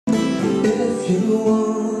you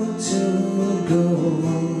want to go,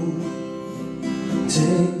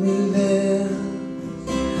 take me there.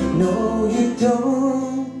 No, you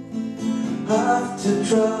don't have to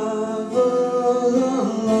travel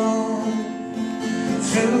alone.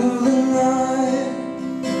 Through the night,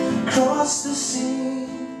 across the sea,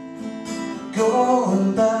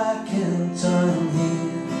 going back in time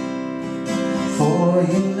here for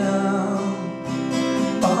you now.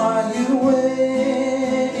 Are you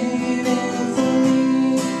waiting for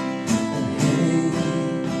me? And hey,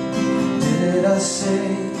 did I say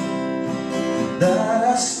that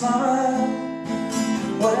I smiled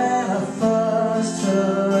when I first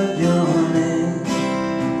heard your name?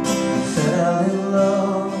 Fell in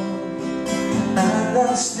love, and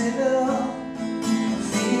I still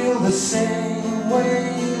feel the same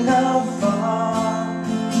way now. Far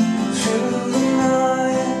through the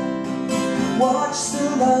night, watch the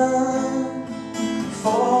light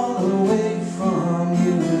fall away from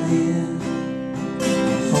you here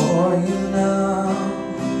for you now.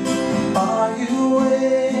 Are you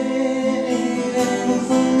waiting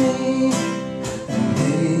for me? And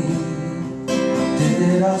hey,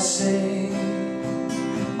 did I say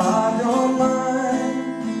I don't mind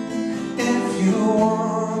if you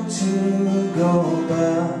want to go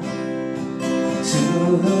back to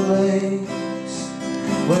the lakes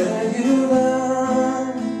where you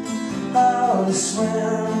learn how to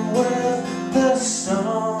swim